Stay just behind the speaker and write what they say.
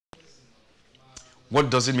What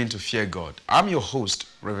does it mean to fear God? I'm your host,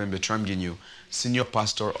 Reverend Bertram Nginyu, Senior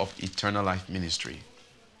Pastor of Eternal Life Ministry.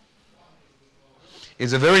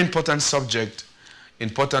 It's a very important subject,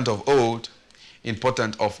 important of old,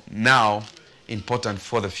 important of now, important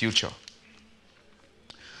for the future.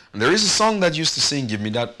 And there is a song that used to sing, give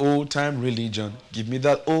me that old-time religion, give me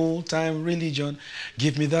that old-time religion,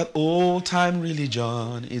 give me that old-time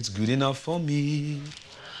religion, it's good enough for me.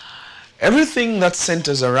 Everything that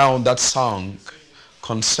centers around that song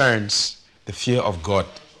concerns the fear of God.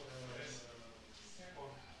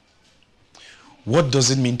 What does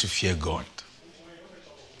it mean to fear God?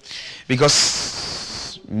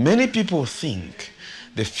 Because many people think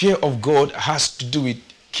the fear of God has to do with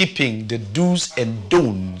keeping the do's and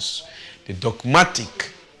don'ts, the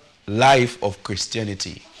dogmatic life of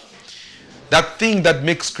Christianity. That thing that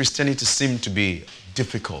makes Christianity seem to be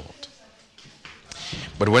difficult.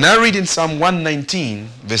 But when I read in Psalm 119,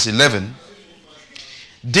 verse 11,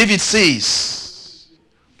 David says,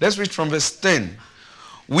 let's read from verse 10,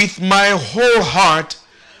 with my whole heart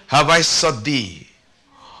have I sought thee.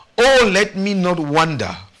 Oh, let me not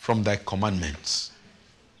wander from thy commandments.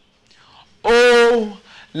 Oh,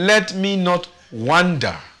 let me not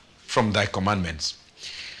wander from thy commandments.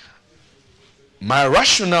 My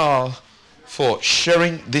rationale for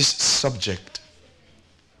sharing this subject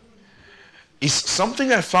is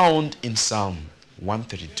something I found in Psalm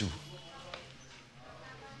 132.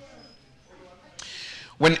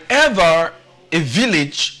 Whenever a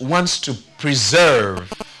village wants to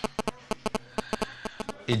preserve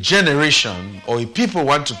a generation, or a people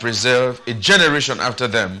want to preserve a generation after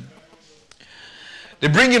them, they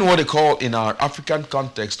bring in what they call, in our African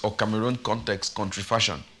context or Cameroon context, country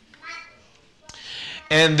fashion.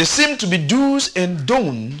 And there seem to be do's and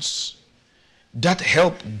don'ts that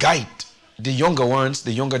help guide the younger ones,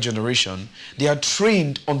 the younger generation. They are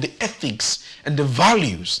trained on the ethics and the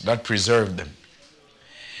values that preserve them.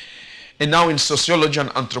 And now in sociology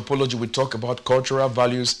and anthropology, we talk about cultural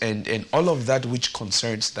values and all of that which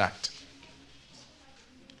concerns that.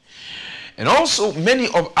 And also, many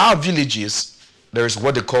of our villages, there is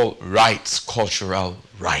what they call rites, cultural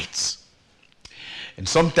rites. And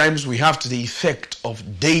sometimes we have to the effect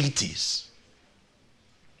of deities.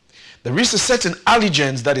 There is a certain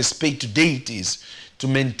allegiance that is paid to deities to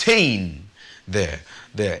maintain their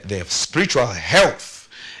spiritual health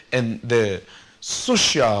and their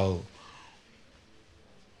social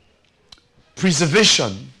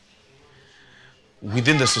preservation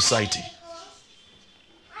within the society.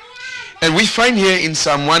 And we find here in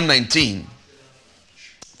Psalm 119,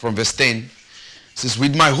 from verse 10, it says,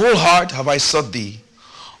 with my whole heart have I sought thee.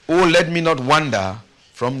 Oh, let me not wander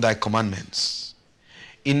from thy commandments.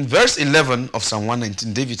 In verse 11 of Psalm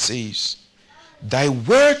 119, David says, thy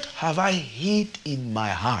word have I hid in my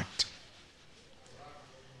heart,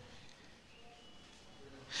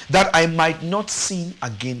 that I might not sin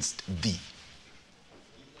against thee.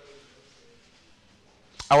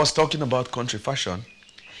 I was talking about country fashion,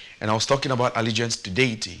 and I was talking about allegiance to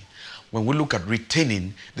deity when we look at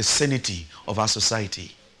retaining the sanity of our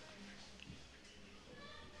society.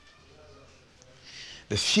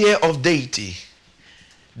 The fear of deity,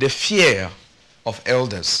 the fear of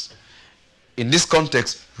elders. In this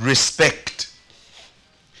context, respect.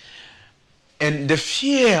 And the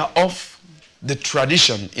fear of the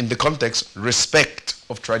tradition, in the context, respect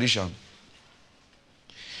of tradition.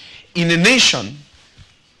 In a nation,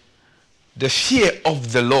 the fear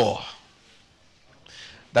of the law,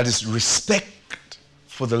 that is respect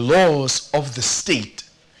for the laws of the state,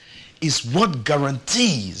 is what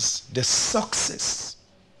guarantees the success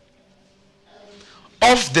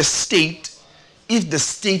of the state if the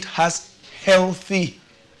state has healthy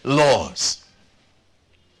laws.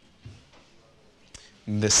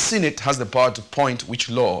 The Senate has the power to point which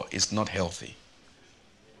law is not healthy.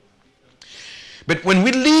 But when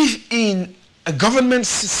we live in a government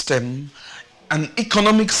system, an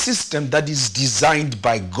economic system that is designed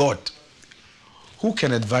by God, who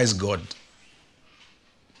can advise God?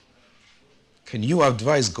 Can you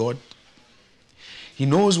advise God? He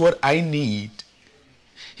knows what I need.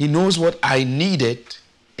 He knows what I needed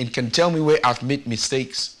and can tell me where I've made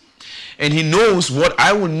mistakes. And he knows what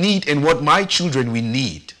I will need and what my children will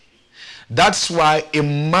need. That's why a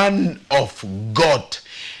man of God,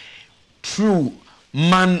 true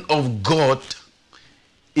man of God,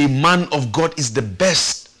 a man of God is the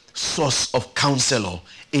best source of counselor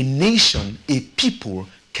a nation, a people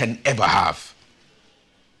can ever have.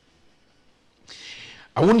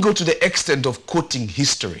 I won't go to the extent of quoting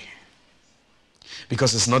history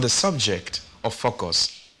because it's not the subject of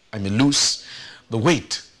focus. I may lose the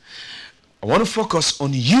weight. I want to focus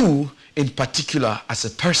on you in particular as a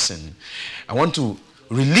person. I want to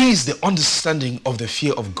release the understanding of the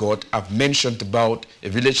fear of God. I've mentioned about a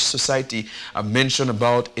village society. I've mentioned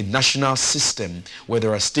about a national system where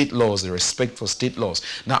there are state laws, the respect for state laws.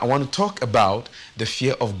 Now I want to talk about the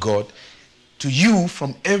fear of God to you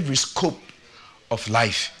from every scope of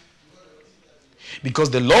life.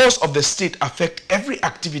 Because the laws of the state affect every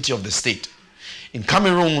activity of the state. In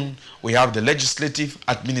Cameroon, we have the legislative,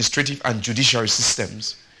 administrative, and judiciary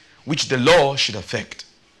systems, which the law should affect.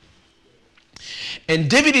 And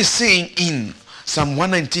David is saying in Psalm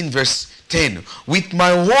 119 verse 10, with my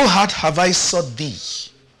whole heart have I sought thee.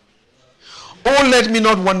 Oh, let me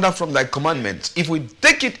not wander from thy commandments. If we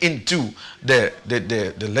take it into the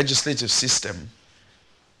legislative system,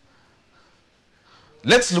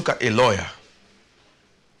 let's look at a lawyer.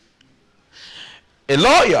 A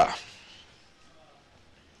lawyer,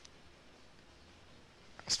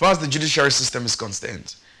 as far as the judiciary system is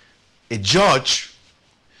concerned, a judge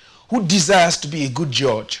who desires to be a good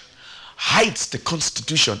judge hides the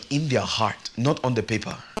Constitution in their heart, not on the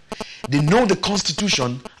paper. They know the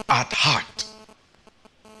Constitution at heart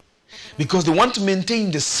because they want to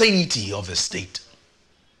maintain the sanity of the state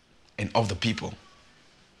and of the people.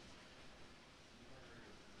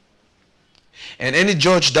 And any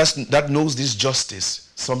judge that knows this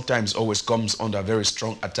justice sometimes always comes under very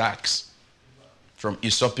strong attacks from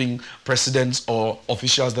usurping presidents or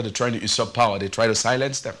officials that are trying to usurp power. They try to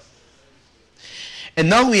silence them. And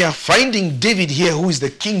now we are finding David here, who is the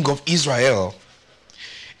king of Israel,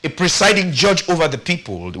 a presiding judge over the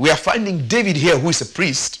people. We are finding David here, who is a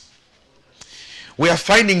priest. We are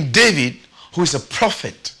finding David, who is a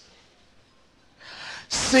prophet,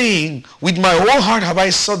 saying, with my whole heart have I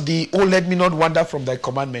sought thee, oh, let me not wander from thy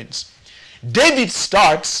commandments. David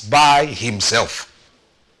starts by himself.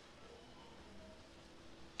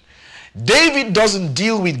 David doesn't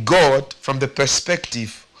deal with God from the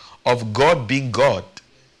perspective of God being God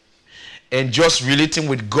and just relating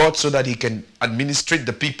with God so that he can administrate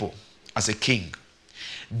the people as a king.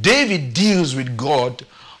 David deals with God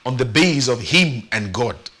on the basis of him and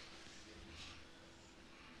God.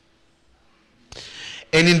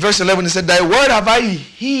 And in verse 11 he said, thy word have I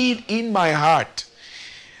hid in my heart,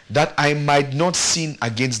 that I might not sin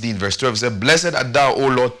against thee. In verse 12 he said, blessed art thou, O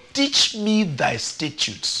Lord, teach me thy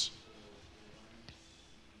statutes.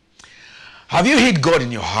 Have you hid God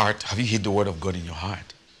in your heart? Have you hid the word of God in your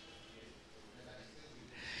heart?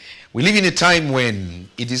 We live in a time when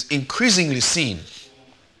it is increasingly seen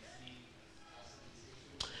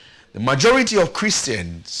the majority of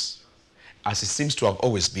Christians, as it seems to have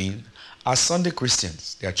always been, are Sunday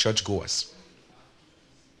Christians. They are churchgoers.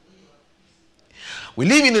 We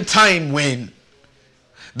live in a time when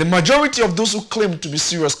the majority of those who claim to be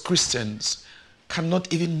serious Christians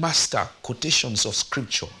cannot even master quotations of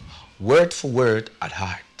scripture word for word at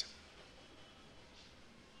heart.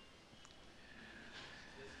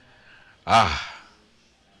 And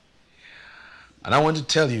I want to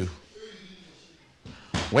tell you,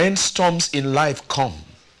 when storms in life come,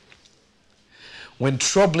 when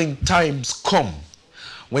troubling times come,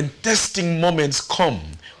 when testing moments come,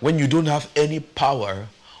 when you don't have any power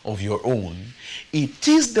of your own, it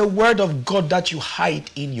is the word of God that you hide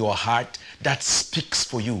in your heart that speaks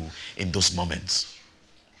for you in those moments.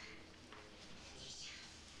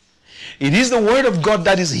 It is the word of God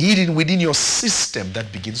that is hidden within your system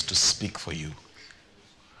that begins to speak for you.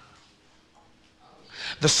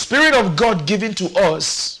 The Spirit of God given to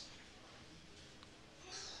us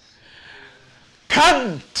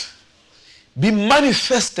can't be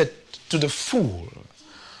manifested to the full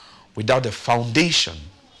without the foundation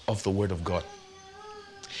of the word of God.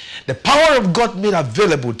 The power of God made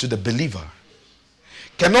available to the believer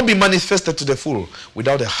cannot be manifested to the full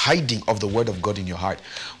without the hiding of the word of God in your heart.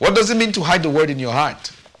 What does it mean to hide the word in your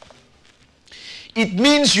heart? It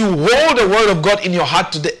means you hold the word of God in your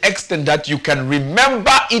heart to the extent that you can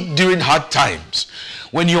remember it during hard times.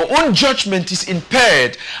 When your own judgment is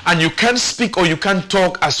impaired and you can't speak or you can't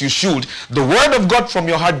talk as you should, the word of God from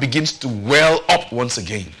your heart begins to well up once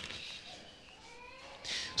again.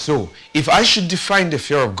 So, if I should define the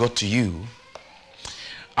fear of God to you,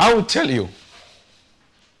 I will tell you,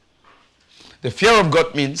 the fear of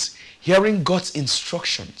God means hearing God's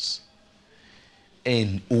instructions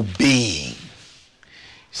and obeying,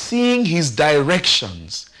 seeing his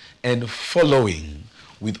directions and following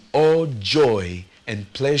with all joy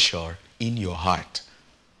and pleasure in your heart.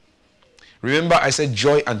 Remember, I said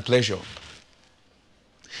joy and pleasure.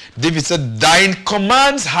 David said, thine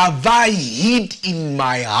commands have I hid in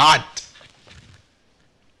my heart.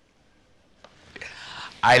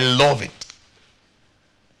 I love it.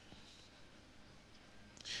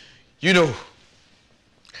 You know,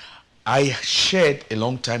 I shared a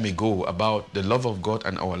long time ago about the love of God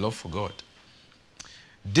and our love for God.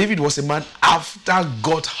 David was a man after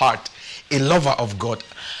God's heart, a lover of God.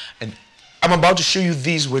 And I'm about to show you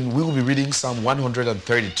this when we will be reading Psalm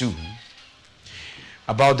 132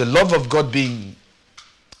 about the love of God being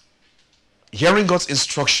hearing God's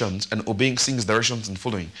instructions and obeying, seeing his directions and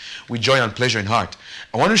following with joy and pleasure in heart.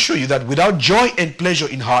 I want to show you that without joy and pleasure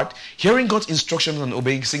in heart, hearing God's instructions and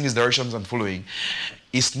obeying, seeing his directions and following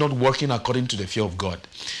is not working according to the fear of God.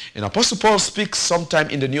 And Apostle Paul speaks sometime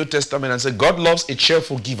in the New Testament and says, God loves a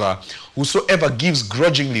cheerful giver. Whosoever gives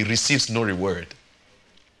grudgingly receives no reward.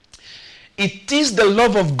 It is the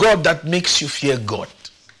love of God that makes you fear God.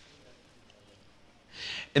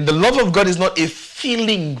 And the love of God is not a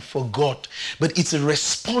feeling for God, but it's a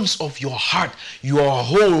response of your heart, your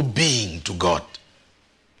whole being to God.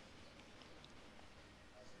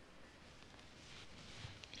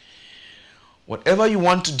 Whatever you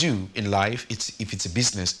want to do in life, if it's a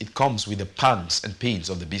business, it comes with the pangs and pains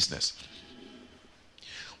of the business.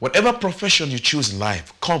 Whatever profession you choose in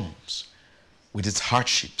life comes with its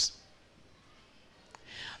hardships.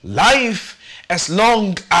 Life, as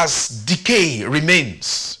long as decay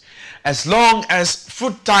remains, as long as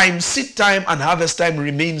fruit time, seed time, and harvest time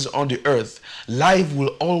remains on the earth, life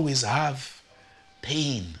will always have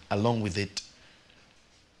pain along with it.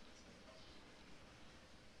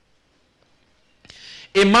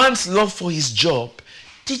 A man's love for his job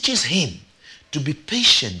teaches him to be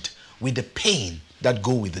patient with the pain that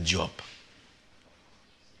go with the job.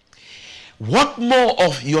 What more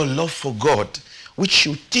of your love for God, which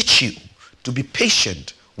should teach you to be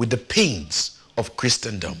patient with the pains of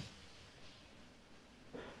Christendom?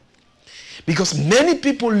 Because many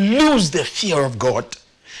people lose the fear of God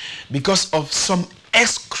because of some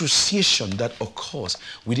excruciation that occurs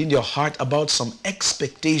within your heart about some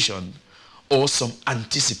expectation or some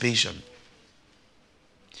anticipation.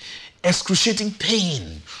 Excruciating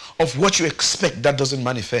pain of what you expect that doesn't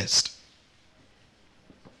manifest.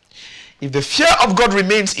 If the fear of God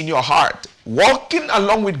remains in your heart, walking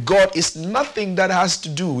along with God is nothing that has to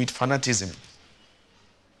do with fanaticism.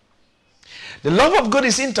 The love of God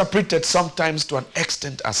is interpreted sometimes to an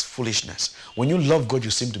extent as foolishness. When you love God,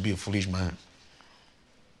 you seem to be a foolish man.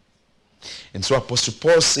 And so Apostle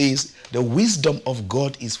Paul says, the wisdom of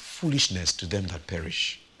God is foolishness to them that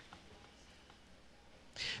perish.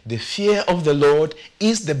 The fear of the Lord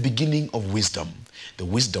is the beginning of wisdom, the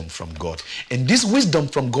wisdom from God. And this wisdom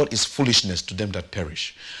from God is foolishness to them that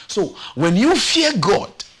perish. So when you fear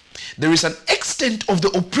God, there is an extent of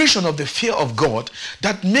the operation of the fear of God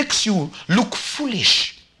that makes you look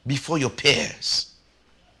foolish before your peers.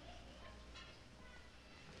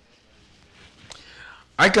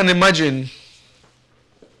 I can imagine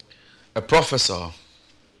a professor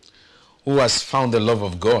who has found the love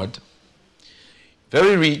of God,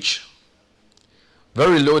 very rich,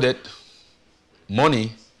 very loaded,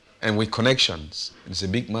 money, and with connections. He's a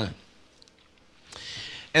big man.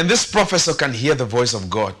 And this professor can hear the voice of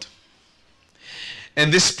God.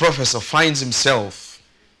 And this professor finds himself,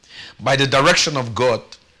 by the direction of God,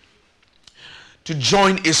 to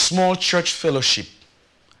join a small church fellowship.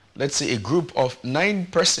 Let's say a group of 9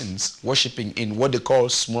 persons worshiping in what they call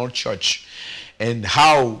small church. And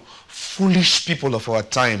how foolish people of our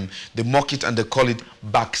time, they mock it and they call it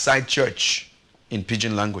backside church in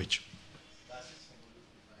pidgin language.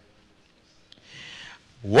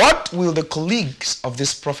 What will the colleagues of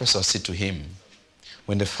this professor say to him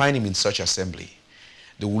when they find him in such assembly?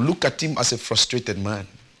 They will look at him as a frustrated man.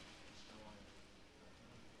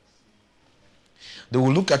 They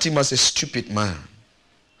will look at him as a stupid man.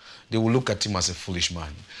 They will look at him as a foolish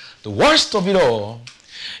man. The worst of it all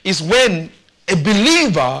is when a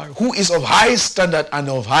believer who is of high standard and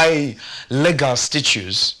of high legal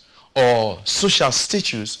status or social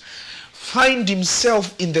status find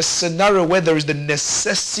himself in the scenario where there is the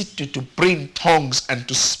necessity to pray in tongues and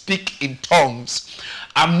to speak in tongues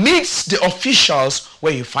amidst the officials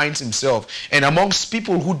where he finds himself and amongst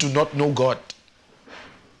people who do not know God.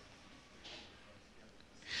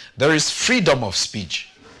 There is freedom of speech.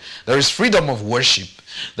 There is freedom of worship.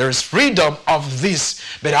 There is freedom of this.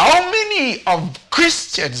 But how many of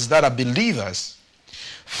Christians that are believers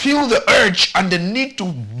feel the urge and the need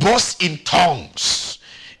to burst in tongues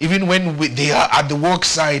even when they are at the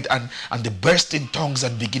workside and they burst in tongues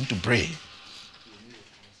and begin to pray?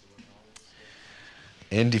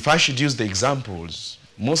 And if I should use the examples,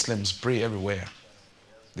 Muslims pray everywhere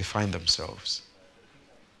they find themselves.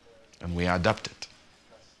 And we are adapted.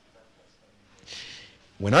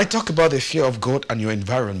 When I talk about the fear of God and your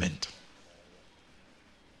environment,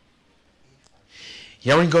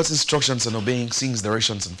 Hearing God's instructions and obeying, seeing His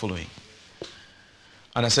directions and following.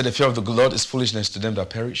 And I said the fear of the Lord is foolishness to them that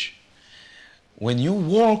perish. When you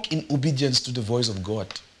walk in obedience to the voice of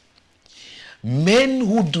God, men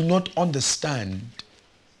who do not understand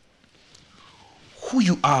who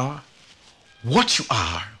you are, what you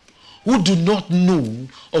are, who do not know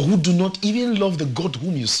or who do not even love the God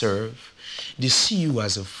whom you serve, they see you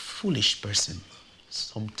as a foolish person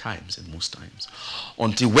sometimes and most times.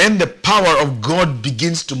 Until when the power of God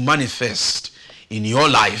begins to manifest in your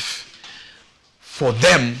life for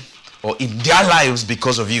them or in their lives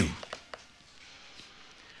because of you.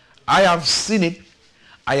 I have seen it.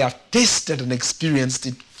 I have tasted and experienced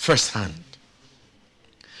it firsthand.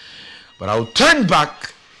 But I'll turn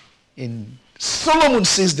back. In Solomon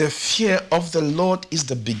says the fear of the Lord is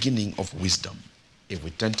the beginning of wisdom. If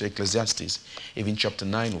we turn to Ecclesiastes, even chapter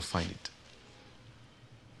 9, we'll find it.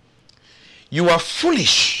 You are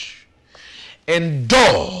foolish and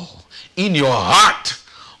dull in your heart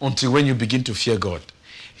until when you begin to fear God.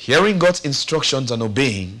 Hearing God's instructions and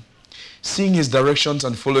obeying, seeing His directions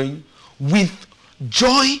and following with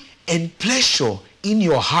joy and pleasure in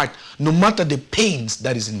your heart, no matter the pains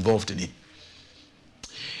that is involved in it.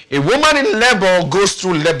 A woman in labor goes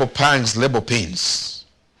through labor pangs, labor pains.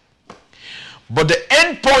 But the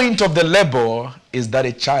end point of the labor is that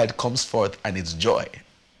a child comes forth and it's joy.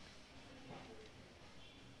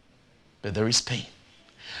 But there is pain.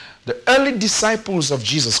 The early disciples of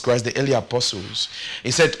Jesus Christ, the early apostles,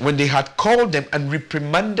 he said when they had called them and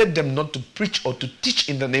reprimanded them not to preach or to teach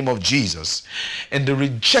in the name of Jesus, and they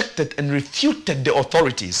rejected and refuted the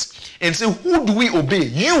authorities and said, who do we obey,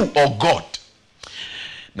 you or God?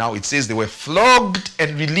 Now it says they were flogged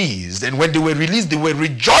and released, and when they were released, they were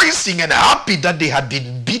rejoicing and happy that they had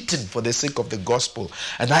been beaten for the sake of the gospel.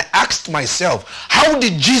 And I asked myself, how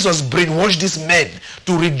did Jesus brainwash these men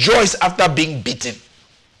to rejoice after being beaten?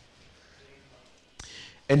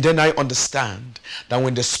 And then I understand that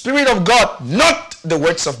when the Spirit of God, not the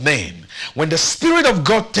words of men, when the Spirit of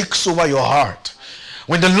God takes over your heart,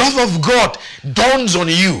 when the love of God dawns on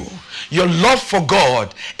you, your love for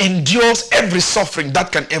God endures every suffering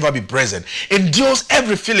that can ever be present, endures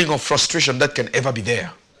every feeling of frustration that can ever be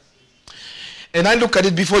there. And I look at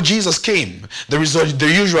it before Jesus came. There is the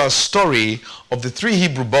usual story of the three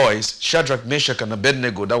Hebrew boys, Shadrach, Meshach, and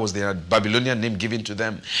Abednego. That was their Babylonian name given to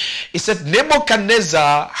them. It said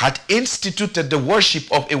Nebuchadnezzar had instituted the worship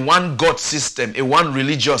of a one God system, a one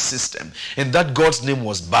religious system. And that God's name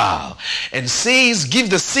was Baal. And says, give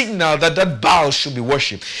the signal that that Baal should be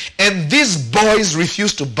worshipped. And these boys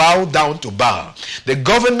refused to bow down to Baal. The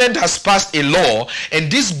government has passed a law, and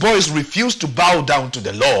these boys refused to bow down to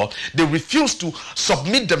the law. They refused to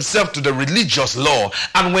submit themselves to the religious law.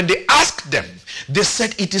 And when they asked them, they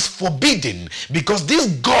said it is forbidden, because this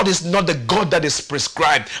God is not the God that is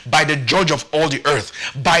prescribed by the judge of all the earth,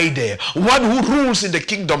 by the one who rules in the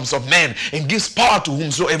kingdoms of men and gives power to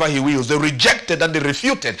whomsoever he wills. They rejected and they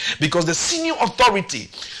refuted, because the senior authority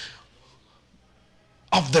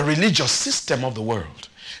of the religious system of the world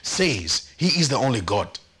says he is the only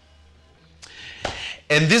God.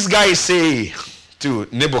 And this guy say to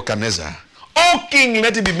Nebuchadnezzar, O king,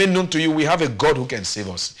 let it be made known to you, we have a God who can save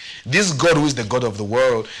us. This God who is the God of the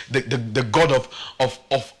world, the God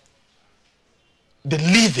of the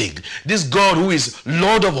living. This God who is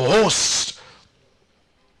Lord of hosts,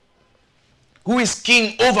 who is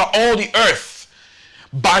king over all the earth,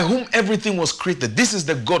 by whom everything was created. This is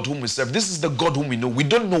the God whom we serve. This is the God whom we know. We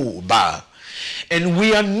don't know Baal. And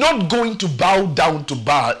we are not going to bow down to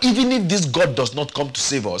Baal. Even if this God does not come to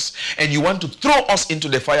save us, and you want to throw us into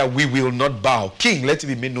the fire, we will not bow. King, let it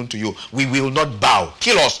be made known to you, we will not bow.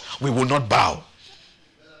 Kill us, we will not bow.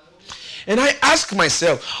 And I ask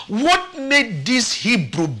myself, what made these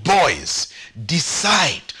Hebrew boys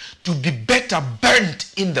decide to be better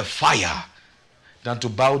burnt in the fire than to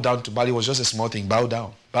bow down to Baal? It was just a small thing. Bow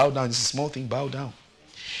down. Bow down. It's a small thing. Bow down.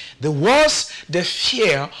 There was the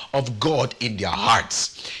fear of God in their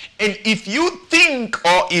hearts. And if you think,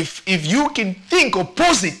 or if you can think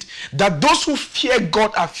opposite, that those who fear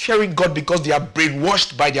God are fearing God because they are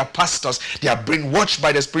brainwashed by their pastors, they are brainwashed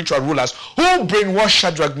by the spiritual rulers, who brainwashed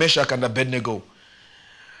Shadrach, Meshach, and Abednego.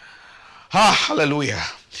 Hallelujah.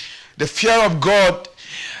 The fear of God,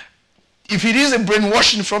 if it is a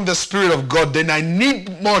brainwashing from the Spirit of God, then I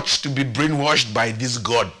need much to be brainwashed by this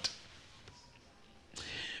God.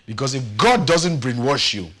 Because if God doesn't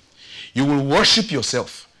brainwash you, you will worship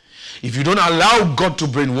yourself. If you don't allow God to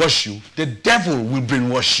brainwash you, the devil will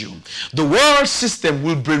brainwash you. The world system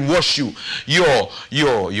will brainwash you.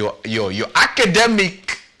 Your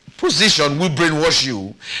academic position will brainwash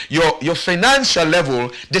you. Your financial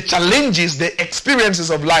level, the challenges, the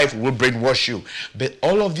experiences of life will brainwash you. But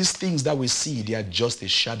all of these things that we see, they are just a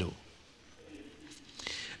shadow.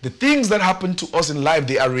 The things that happen to us in life,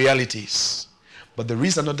 they are realities. But there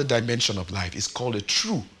is another dimension of life. It's called a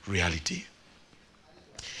true reality.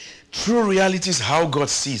 True reality is how God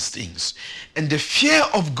sees things. And the fear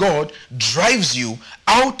of God drives you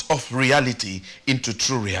out of reality into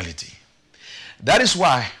true reality. That is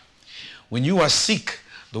why when you are sick,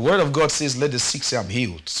 the word of God says, let the sick say I'm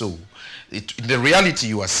healed. So in the reality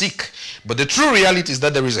you are sick. But the true reality is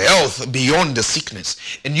that there is health beyond the sickness.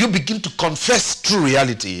 And you begin to confess true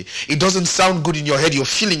reality. It doesn't sound good in your head. Your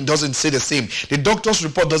feeling doesn't say the same. The doctor's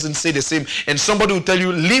report doesn't say the same. And somebody will tell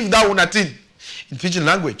you, leave that one at it, in pidgin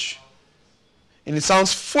language. And it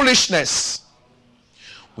sounds foolishness.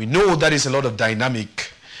 We know that is a lot of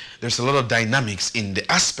dynamic. There's a lot of dynamics in the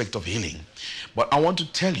aspect of healing. But I want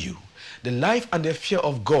to tell you, the life and the fear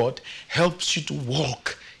of God helps you to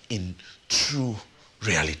walk in true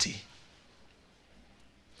reality.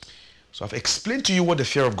 So I've explained to you what the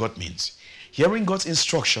fear of God means. Hearing God's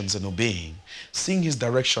instructions and obeying, seeing his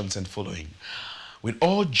directions and following. With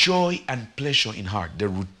all joy and pleasure in heart.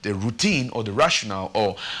 The routine or the rationale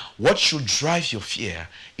or what should drive your fear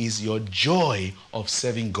is your joy of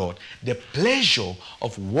serving God. The pleasure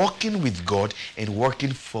of walking with God and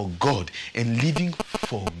working for God and living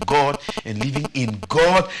for God and living in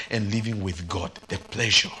God and living with God. The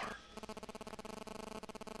pleasure.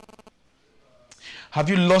 Have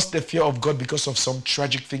you lost the fear of God because of some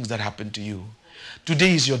tragic things that happened to you?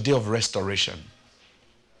 Today is your day of restoration.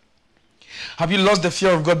 Have you lost the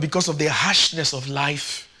fear of God because of the harshness of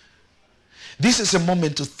life? This is a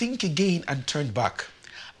moment to think again and turn back.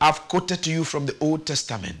 I've quoted to you from the Old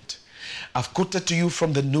Testament. I've quoted to you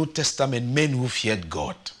from the New Testament men who feared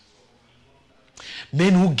God.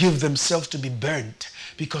 Men who gave themselves to be burnt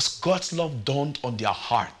because God's love dawned on their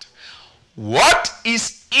heart. What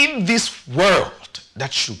is in this world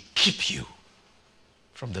that should keep you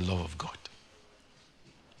from the love of God?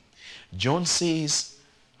 John says,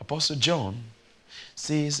 Apostle John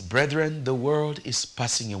says, brethren, the world is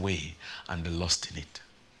passing away and the lust in it.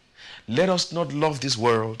 Let us not love this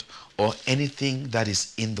world or anything that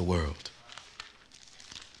is in the world.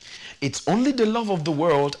 It's only the love of the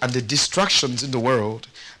world and the distractions in the world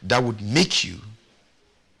that would make you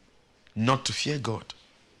not to fear God.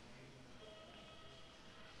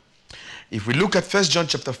 If we look at 1 John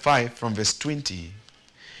chapter 5 from verse 20,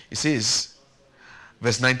 it says,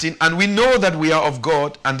 verse 19, and we know that we are of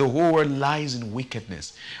God and the whole world lies in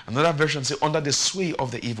wickedness. Another version says, under the sway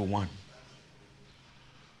of the evil one.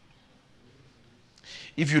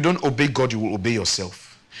 If you don't obey God, you will obey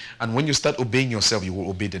yourself. And when you start obeying yourself, you will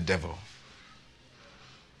obey the devil.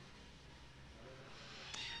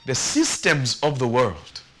 The systems of the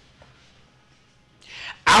world,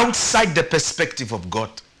 outside the perspective of God,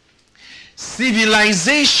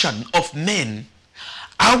 civilization of men,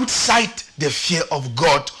 outside the fear of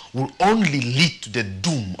God, will only lead to the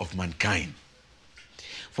doom of mankind.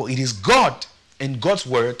 For it is God and God's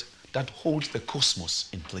word that holds the cosmos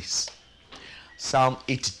in place. Psalm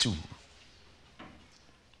 82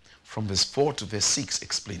 from verse 4 to verse 6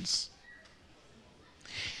 explains.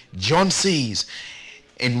 John says,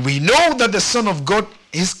 and we know that the Son of God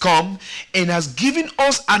is come and has given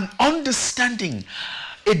us an understanding,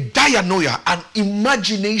 a dianoia, an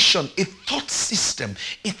imagination, a thought system,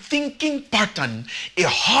 a thinking pattern, a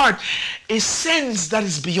heart, a sense that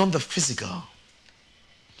is beyond the physical.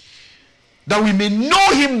 That we may know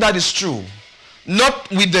him that is true, not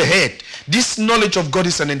with the head. This knowledge of God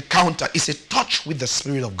is an encounter, it's a touch with the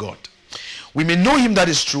Spirit of God. We may know him that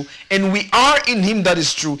is true, and we are in him that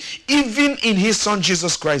is true, even in his Son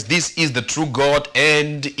Jesus Christ. This is the true God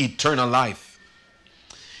and eternal life.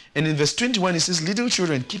 And in verse 21 it says, little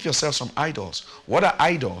children, keep yourselves from idols. What are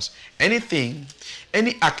idols? Anything,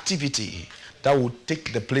 any activity that would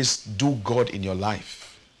take the place, do God in your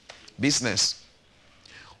life. Business.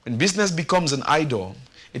 When business becomes an idol,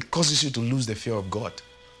 it causes you to lose the fear of God.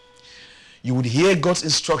 You would hear God's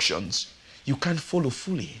instructions, you can't follow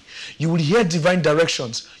fully. You would hear divine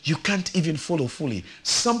directions, you can't even follow fully.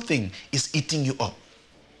 Something is eating you up.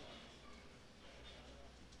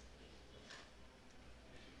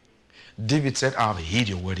 David said, I have hid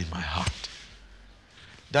your word in my heart,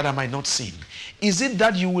 that I might not sin. Is it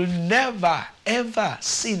that you will never, ever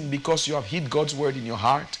sin because you have hid God's word in your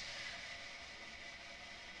heart?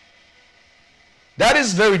 That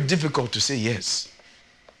is very difficult to say yes.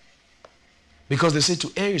 Because they say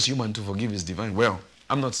to err is human, to forgive is divine. Well,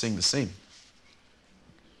 I'm not saying the same.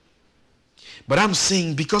 But I'm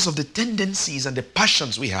saying because of the tendencies and the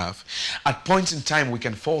passions we have, at points in time we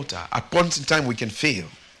can falter. At points in time we can fail.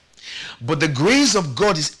 But the grace of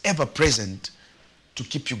God is ever present to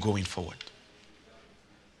keep you going forward.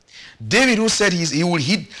 David, who said he will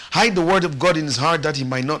hide the word of God in his heart that he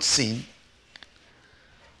might not sin,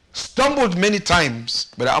 stumbled many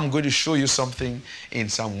times. But I'm going to show you something in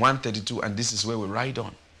Psalm 132, and this is where we ride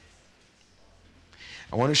on.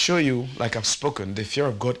 I want to show you, like I've spoken, the fear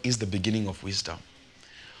of God is the beginning of wisdom.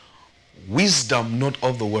 Wisdom not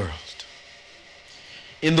of the world.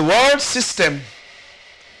 In the world system,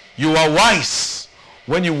 you are wise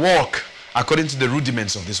when you walk according to the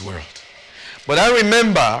rudiments of this world. But I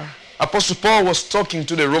remember Apostle Paul was talking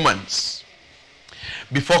to the Romans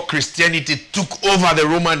before Christianity took over the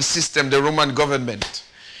Roman system, the Roman government.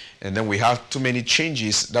 And then we have too many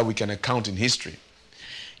changes that we can account in history.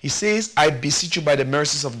 He says, I beseech you by the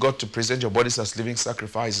mercies of God to present your bodies as living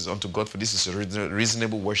sacrifices unto God, for this is a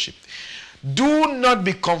reasonable worship. Do not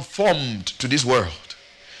be conformed to this world.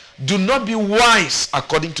 Do not be wise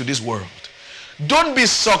according to this world. Don't be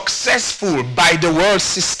successful by the world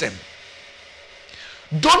system.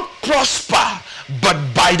 Don't prosper, but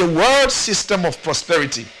by the world system of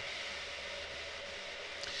prosperity.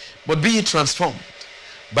 But be ye transformed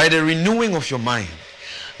by the renewing of your mind.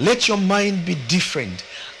 Let your mind be different.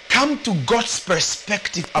 Come to God's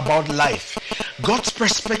perspective about life, God's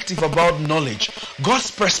perspective about knowledge,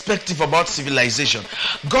 God's perspective about civilization,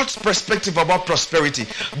 God's perspective about prosperity,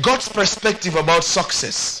 God's perspective about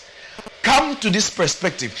success. Come to this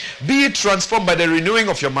perspective. Be transformed by the renewing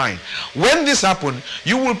of your mind. When this happens,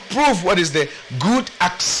 you will prove what is the good,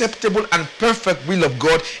 acceptable, and perfect will of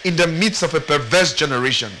God in the midst of a perverse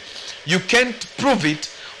generation. You can't prove it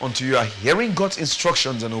until you are hearing God's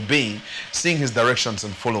instructions and obeying, seeing his directions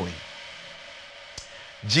and following.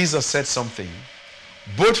 Jesus said something,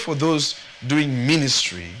 both for those doing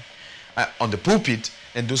ministry on the pulpit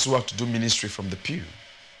and those who have to do ministry from the pew.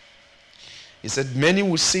 He said, many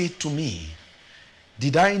will say to me,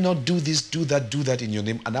 did I not do this, do that in your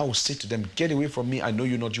name? And I will say to them, get away from me, I know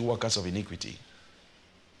you not, you workers of iniquity.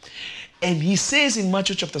 And he says in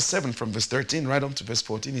Matthew chapter 7 from verse 13 right on to verse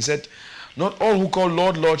 14, he said, not all who call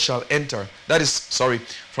Lord, Lord shall enter. That is,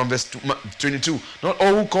 from verse 22. Not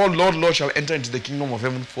all who call Lord, Lord shall enter into the kingdom of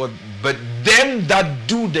heaven, but them that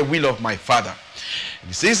do the will of my Father. And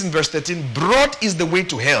he says in verse 13, broad is the way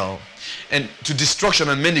to hell and to destruction,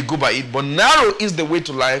 and many go by it, but narrow is the way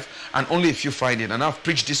to life, and only a few find it. And I've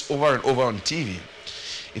preached this over and over on TV.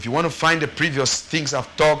 If you want to find the previous things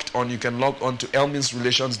I've talked on, you can log on to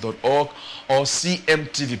elminsinfo.org or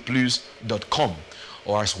cmtvplus.com.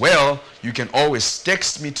 Or as well, you can always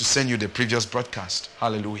text me to send you the previous broadcast.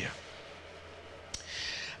 Hallelujah.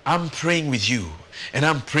 I'm praying with you, and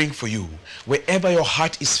I'm praying for you. Wherever your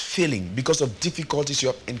heart is failing because of difficulties you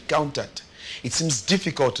have encountered, it seems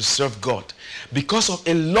difficult to serve God because of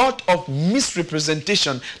a lot of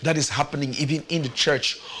misrepresentation that is happening even in the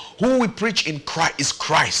church. Who we preach in Christ is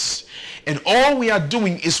Christ. And all we are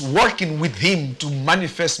doing is working with him to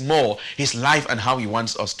manifest more his life and how he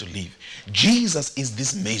wants us to live. Jesus is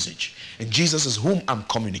this message, and Jesus is whom I'm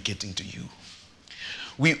communicating to you.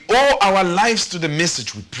 We owe our lives to the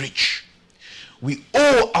message we preach. We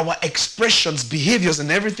owe our expressions, behaviors,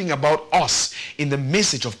 and everything about us in the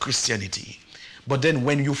message of Christianity. But then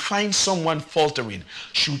when you find someone faltering,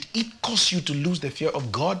 should it cause you to lose the fear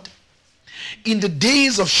of God? In the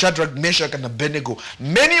days of Shadrach, Meshach, and Abednego,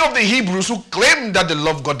 many of the Hebrews who claimed that they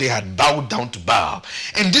loved God, they had bowed down to Baal.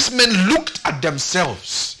 And these men looked at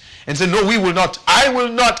themselves and said, no, we will not. I will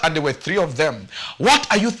not. And there were three of them.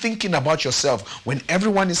 What are you thinking about yourself? When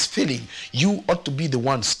everyone is failing, you ought to be the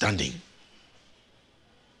one standing.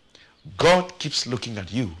 God keeps looking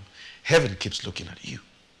at you. Heaven keeps looking at you.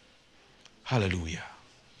 Hallelujah.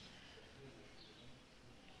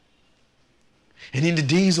 And in the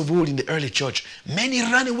days of old, in the early church, many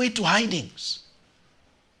ran away to hidings.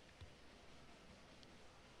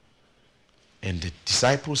 And the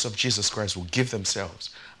disciples of Jesus Christ will give themselves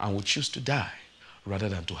and will choose to die rather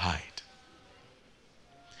than to hide.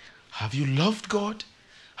 Have you loved God?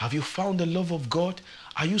 Have you found the love of God?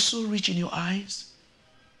 Are you so rich in your eyes?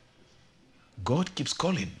 God keeps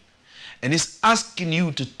calling and is asking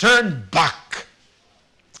you to turn back.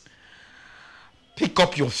 Pick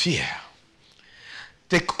up your fear.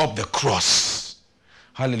 Take up the cross.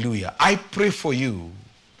 Hallelujah. I pray for you.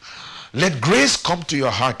 Let grace come to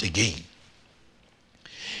your heart again.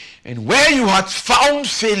 And where you had found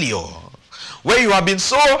failure, where you have been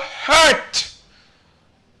so hurt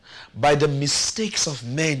by the mistakes of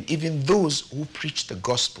men, even those who preach the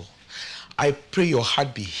gospel, I pray your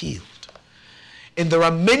heart be healed. And there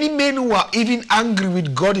are many men who are even angry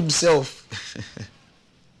with God himself.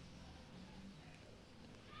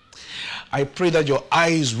 I pray that your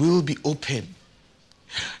eyes will be open.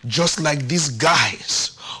 Just like these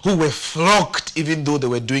guys who were flogged even though they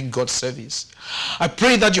were doing God's service. I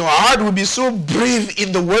pray that your heart will be so brave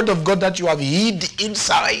in the word of God that you have hid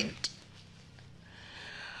inside.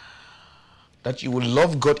 That you will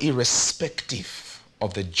love God irrespective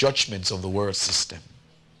of the judgments of the world system.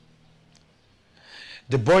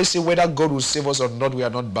 The boys say whether God will save us or not, we are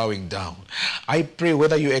not bowing down. I pray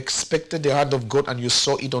whether you expected the hand of God and you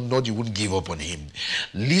saw it or not, you wouldn't give up on him.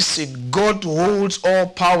 Listen, God holds all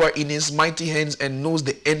power in his mighty hands and knows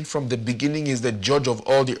the end from the beginning. He is the judge of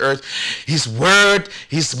all the earth. His word,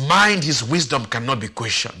 his mind, his wisdom cannot be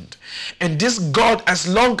questioned. And this God,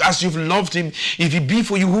 as long as you've loved him, if he be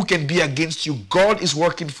for you, who can be against you? God is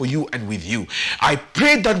working for you and with you. I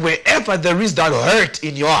pray that wherever there is that hurt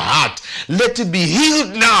in your heart, let it be healed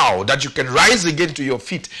now, that you can rise again to your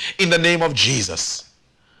feet in the name of Jesus.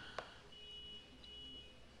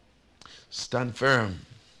 Stand firm.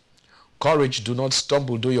 Courage, do not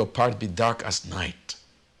stumble, though your path be dark as night.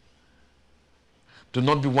 Do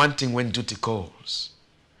not be wanting when duty calls.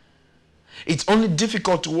 It's only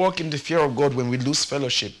difficult to walk in the fear of God when we lose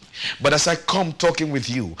fellowship. But as I come talking with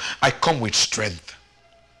you, I come with strength.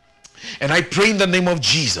 And I pray in the name of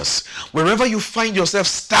Jesus, wherever you find yourself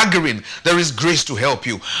staggering, there is grace to help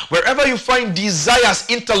you. Wherever you find desires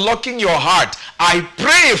interlocking your heart, I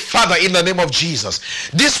pray, Father, in the name of Jesus,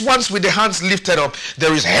 these ones with the hands lifted up,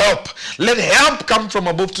 there is help. Let help come from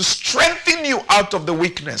above to strengthen you out of the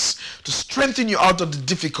weakness, to strengthen you out of the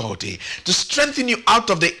difficulty, to strengthen you out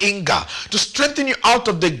of the anger, to strengthen you out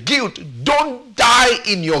of the guilt. Don't die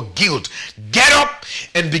in your guilt. Get up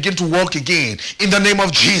and begin to walk again in the name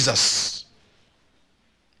of Jesus.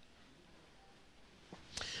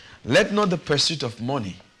 Let not the pursuit of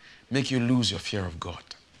money make you lose your fear of God.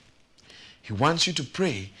 He wants you to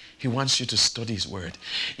pray. He wants you to study his word.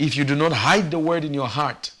 If you do not hide the word in your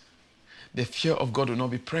heart, the fear of God will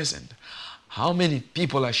not be present. How many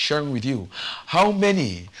people are sharing with you? How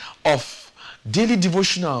many of daily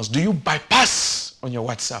devotionals do you bypass on your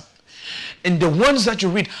WhatsApp? And the ones that you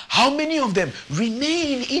read, how many of them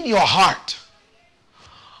remain in your heart?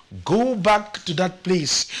 Go back to that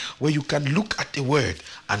place where you can look at the word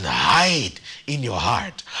and hide in your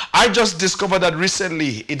heart. I just discovered that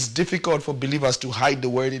recently it's difficult for believers to hide the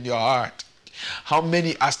word in your heart. How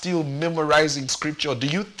many are still memorizing scripture? Do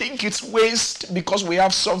you think it's waste because we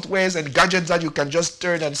have softwares and gadgets that you can just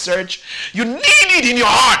turn and search? You need it in your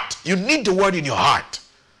heart. You need the word in your heart.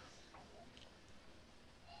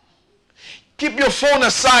 Keep your phone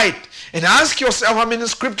aside and ask yourself how many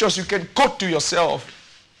scriptures you can quote to yourself.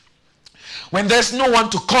 When there's no one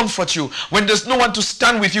to comfort you, when there's no one to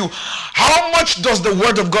stand with you, how much does the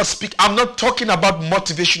word of God speak? I'm not talking about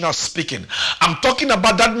motivational speaking. I'm talking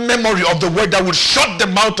about that memory of the word that will shut the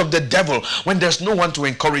mouth of the devil when there's no one to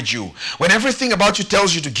encourage you. When everything about you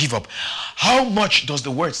tells you to give up, how much does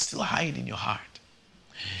the word still hide in your heart?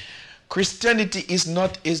 Christianity is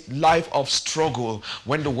not a life of struggle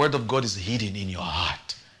when the word of God is hidden in your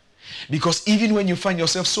heart. Because even when you find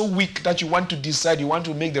yourself so weak that you want to decide, you want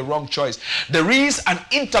to make the wrong choice, there is an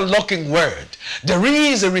interlocking word. There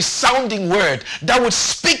is a resounding word that would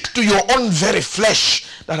speak to your own very flesh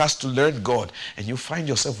that has to learn God. And you find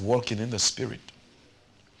yourself walking in the Spirit.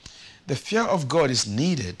 The fear of God is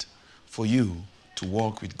needed for you to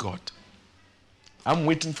walk with God. I'm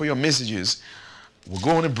waiting for your messages. We'll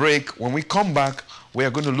go on a break. When we come back, we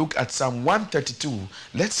are going to look at Psalm 132.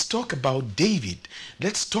 Let's talk about David.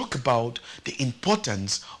 Let's talk about the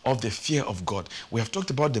importance of the fear of God. We have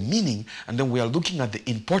talked about the meaning, and then we are looking at the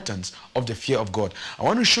importance of the fear of God. I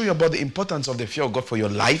want to show you about the importance of the fear of God for your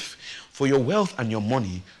life, for your wealth and your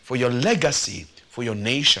money, for your legacy, for your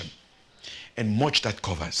nation, and much that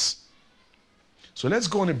covers. So let's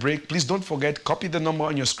go on a break. Please don't forget, copy the number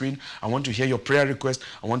on your screen. I want to hear your prayer requests.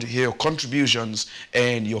 I want to hear your contributions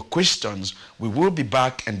and your questions. We will be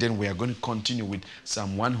back, and then we are going to continue with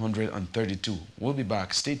Psalm 132. We'll be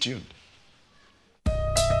back. Stay tuned.